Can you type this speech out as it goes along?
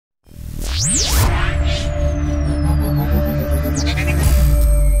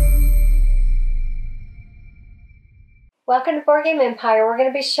Welcome to Board Game Empire. We're going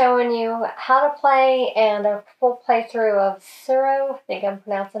to be showing you how to play and a full playthrough of Tsuro. I think I'm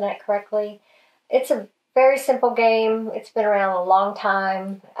pronouncing that correctly. It's a very simple game. It's been around a long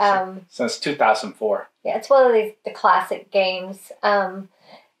time. Since 2004. Yeah, it's one of the classic games. And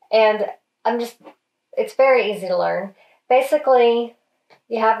it's very easy to learn. Basically,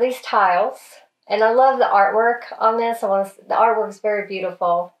 you have these tiles. And I love the artwork on this. The artwork is very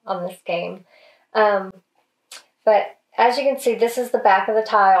beautiful on this game. But as you can see, this is the back of the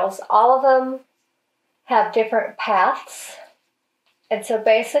tiles. All of them have different paths. And so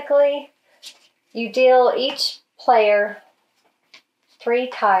basically, you deal each player 3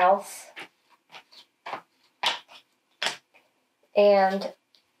 tiles. And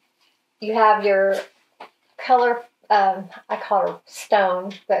you have your color, I call it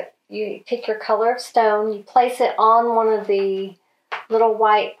stone, but you pick your color of stone. You place it on one of the little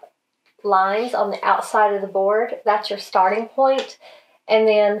white lines on the outside of the board. That's your starting point. And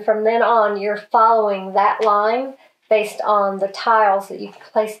then from then on, you're following that line based on the tiles that you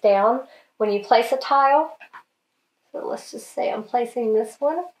place down. When you place a tile, so let's just say I'm placing this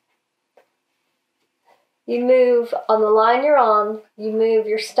one. You move on the line you're on, you move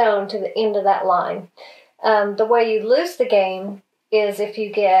your stone to the end of that line. The way you lose the game is if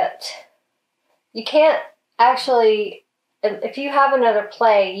you can't actually, if you have another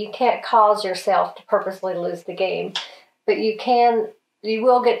play, you can't cause yourself to purposely lose the game, but you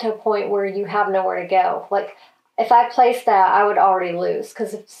will get to a point where you have nowhere to go. Like, if I placed that, I would already lose,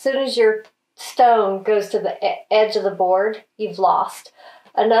 because as soon as your stone goes to the edge of the board, you've lost.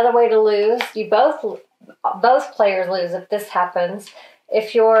 Another way to lose, both players lose if this happens.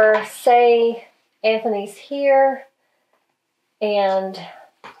 If you're, say, Anthony's here, and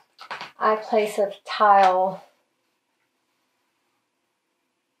I place a tile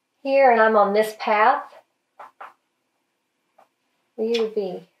here, and I'm on this path, you would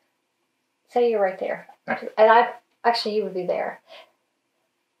be, say you're right there. Okay. And you would be there.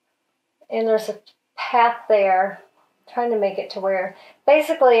 And there's a path there, I'm trying to make it to where,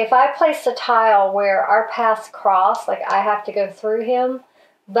 basically, if I placed a tile where our paths cross, like I have to go through him,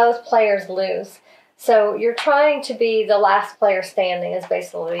 both players lose. So you're trying to be the last player standing is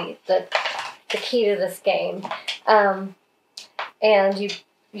basically the key to this game. And you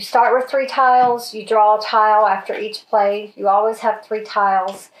start with 3 tiles. You draw a tile after each play. You always have 3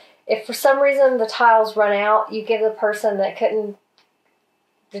 tiles. If for some reason the tiles run out, you give the person that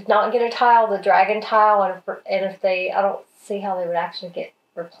did not get a tile the dragon tile, and if I don't see how they would actually get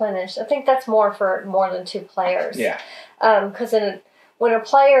replenished. I think that's more for more than 2 players. Yeah. Because when a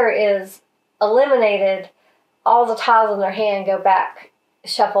player is eliminated, all the tiles in their hand go back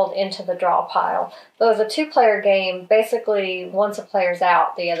shuffled into the draw pile. Though it's a 2-player game, basically once a player's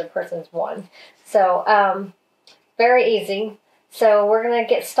out, the other person's won. So very easy. So we're going to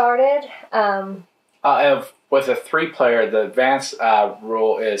get started. With a 3-player, the advanced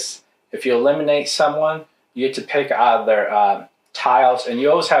rule is if you eliminate someone, you get to pick out of their tiles, and you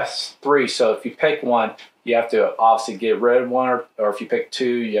always have 3. So if you pick one, you have to obviously get rid of one, or if you pick 2,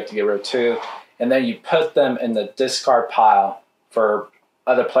 you have to get rid of 2. And then you put them in the discard pile for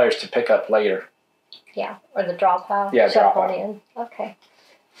other players to pick up later. Yeah, or the draw pile. Yeah, draw pile. In. Okay.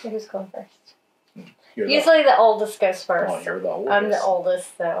 So who's going first? Usually the oldest goes first. Oh, you're the oldest. I'm the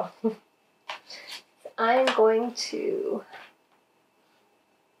oldest, so I'm going to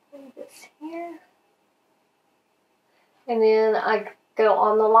put this here. And then I go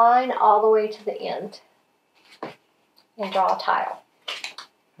on the line all the way to the end and draw a tile.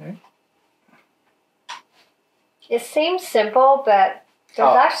 Okay. It seems simple, but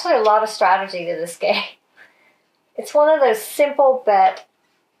there's actually a lot of strategy to this game. It's one of those simple, but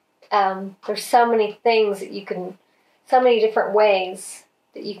there's so many things that so many different ways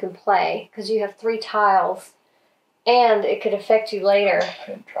that you can play, because you have 3 tiles, and it could affect you later.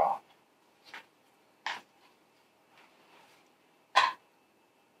 And draw.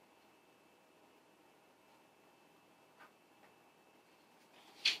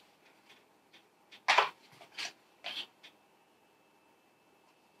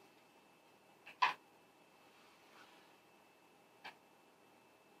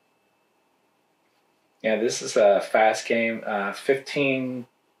 Yeah, this is a fast game. 15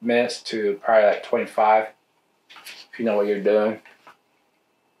 minutes to probably like 25, if you know what you're doing.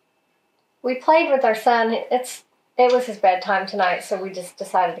 We played with our son. It was his bedtime tonight, so we just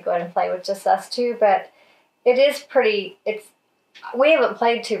decided to go ahead and play with just us 2. But it is we haven't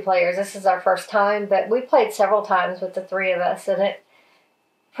played 2 players. This is our first time, but we played several times with the 3 of us, and it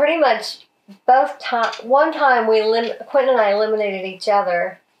pretty much one time Quentin and I eliminated each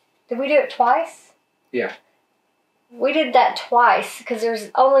other. Did we do it twice? Yeah. We did that twice because there's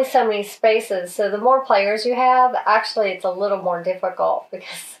only so many spaces. So the more players you have, actually it's a little more difficult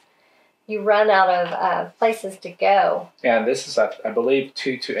because you run out of places to go. Yeah, and this is, I believe,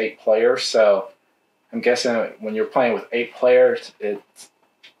 2 to 8 players. So I'm guessing when you're playing with 8 players, it's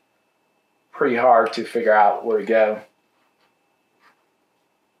pretty hard to figure out where to go.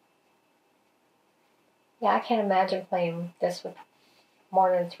 Yeah, I can't imagine playing this with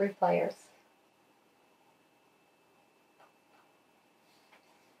more than 3 players.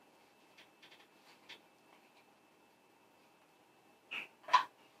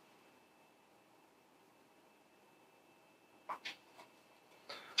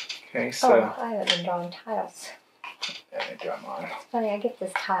 Okay, so I haven't been drawing tiles. let me draw mine. It's funny, I get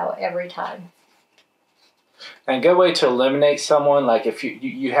this tile every time. And a good way to eliminate someone, like if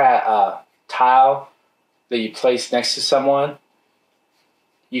you had a tile that you placed next to someone,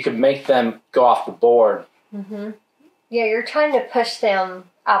 you could make them go off the board. Mm-hmm. Yeah, you're trying to push them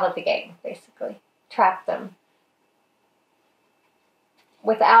out of the game, basically. Trap them.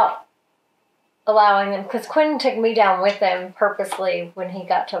 Without allowing them, because Quentin took me down with him purposely when he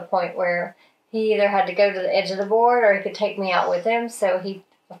got to a point where he either had to go to the edge of the board or he could take me out with him, so he,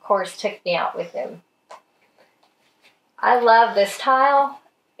 of course, took me out with him. I love this tile.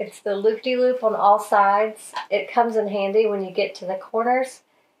 It's the loop-de-loop on all sides. It comes in handy when you get to the corners,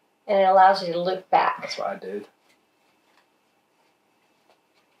 and it allows you to loop back. That's what I did.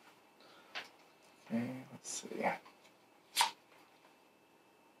 Okay, let's see.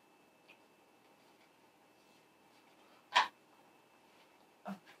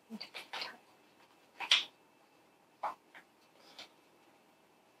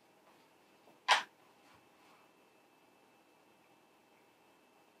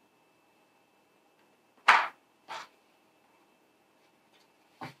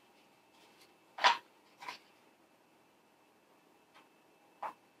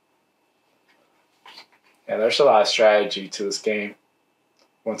 Yeah, there's a lot of strategy to this game.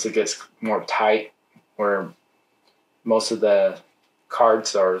 Once it gets more tight, where most of the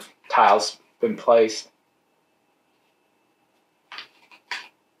cards or tiles been placed.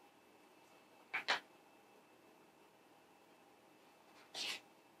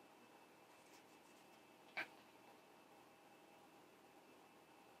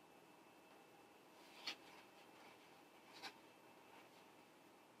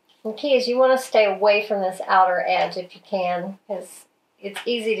 The key is you want to stay away from this outer edge if you can, because it's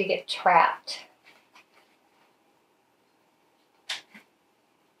easy to get trapped.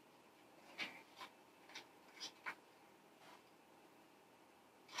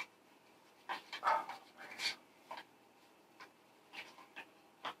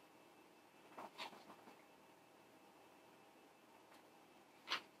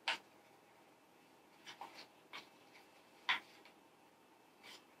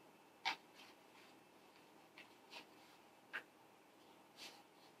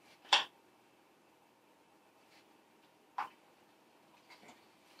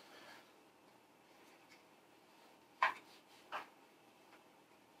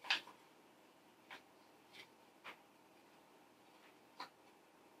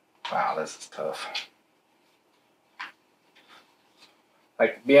 Wow, this is tough.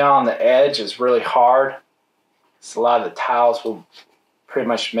 Like being on the edge is really hard. So a lot of the tiles will pretty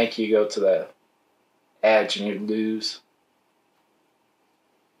much make you go to the edge and you lose.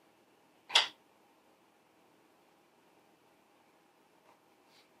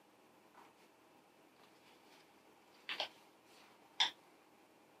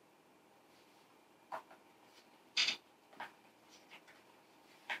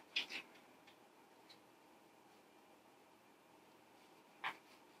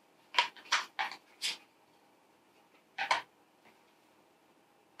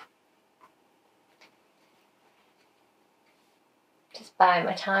 Just buying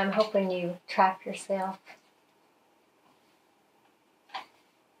my time, hoping you trap yourself.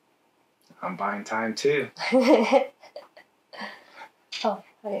 I'm buying time too. Oh,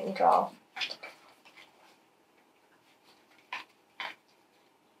 I didn't draw.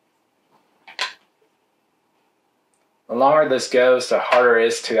 The longer this goes, the harder it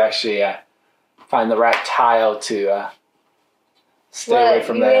is to actually find the right tile to stay away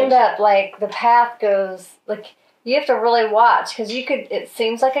from you the end edge. up like the path goes like you have to really watch because you could. It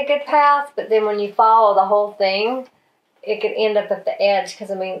seems like a good path, but then when you follow the whole thing, it could end up at the edge.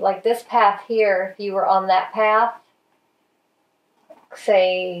 Because I mean, like this path here, if you were on that path,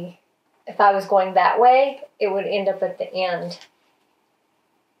 say, if I was going that way, it would end up at the end.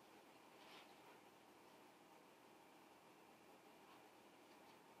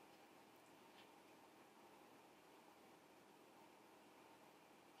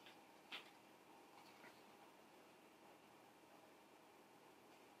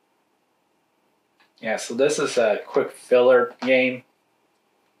 Yeah, so this is a quick filler game.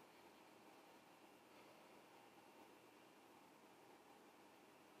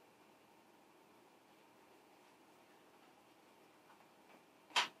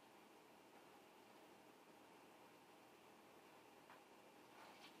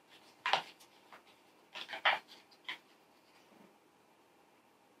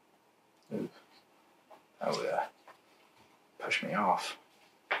 Ooh. Oh, yeah. Push me off.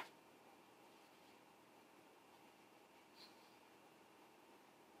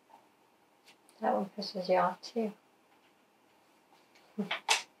 That one pushes you off too. It's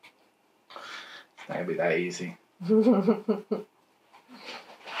not gonna be that easy.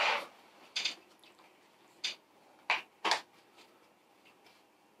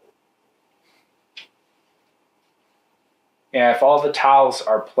 Yeah, if all the tiles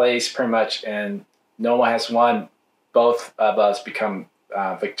are placed pretty much and no one has won, both of us become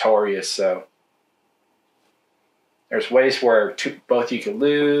victorious. So there's ways where both you could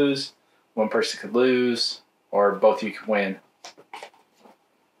lose, one person could lose, or both you could win.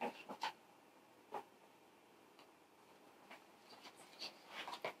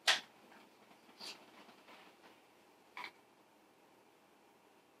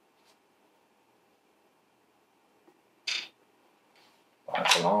 Oh,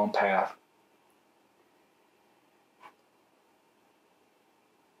 that's a long path.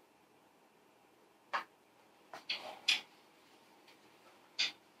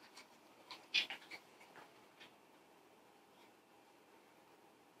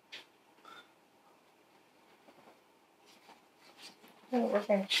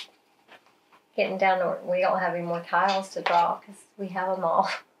 We're getting down to we don't have any more tiles to draw because we have them all.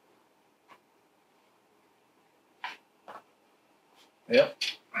 Yep.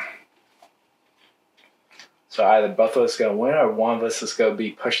 So either both of us going to win or one of us is going to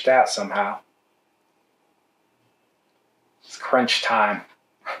be pushed out somehow. It's crunch time.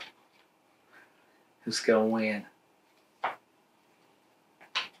 Who's going to win?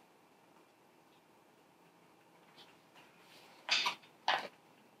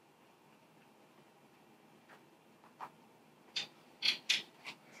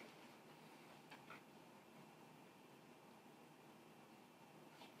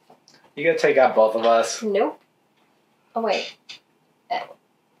 You got to take out both of us. Nope. Oh, wait.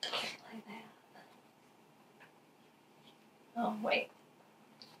 Oh, wait.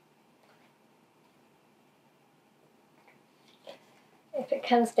 If it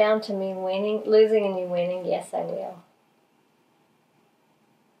comes down to me losing and you winning, yes, I will.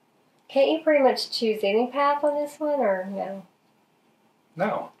 Can't you pretty much choose any path on this one, or no?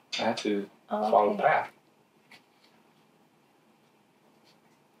 No, I have to follow the path.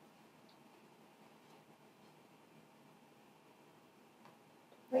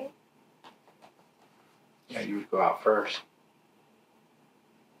 Wait. Yeah, you would go out first.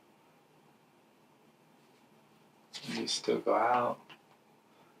 You still go out.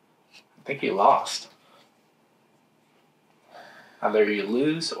 I think you lost. Either you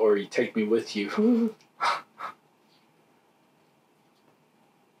lose or you take me with you.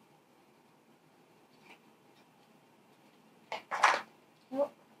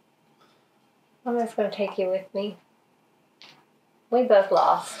 I'm just going to take you with me. We both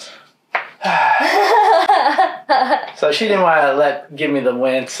lost. So she didn't want to give me the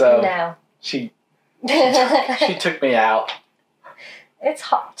win, so no. she took me out. It's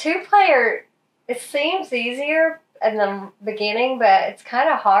hard. 2-player, it seems easier in the beginning, but it's kind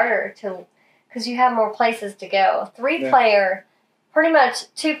of harder to, because you have more places to go. 3-player, pretty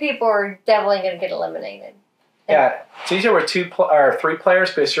much 2 people are definitely going to get eliminated. Yeah, it's easier with 2 or 3 players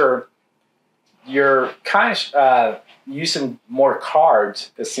because you're kind of using more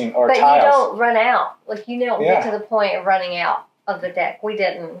cards, it seems, or but tiles. You don't run out. Like, you don't get to the point of running out of the deck. We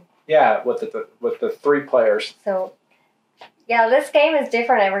didn't. Yeah, with the 3 players. So, yeah, this game is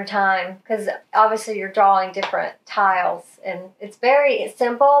different every time because obviously you're drawing different tiles, and it's very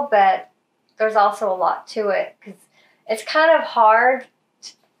simple, but there's also a lot to it because it's kind of hard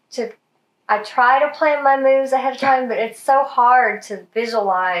to. I try to plan my moves ahead of time, but it's so hard to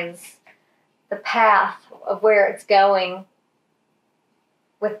visualize the path of where it's going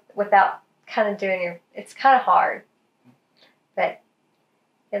without kind of doing it's kind of hard. But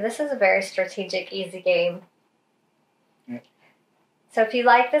yeah, this is a very strategic, easy game. Yeah. So if you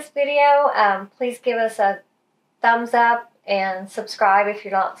like this video, please give us a thumbs up and subscribe if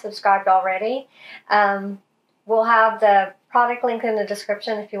you're not subscribed already. We'll have the product link in the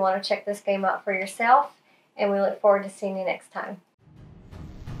description if you want to check this game out for yourself. And we look forward to seeing you next time.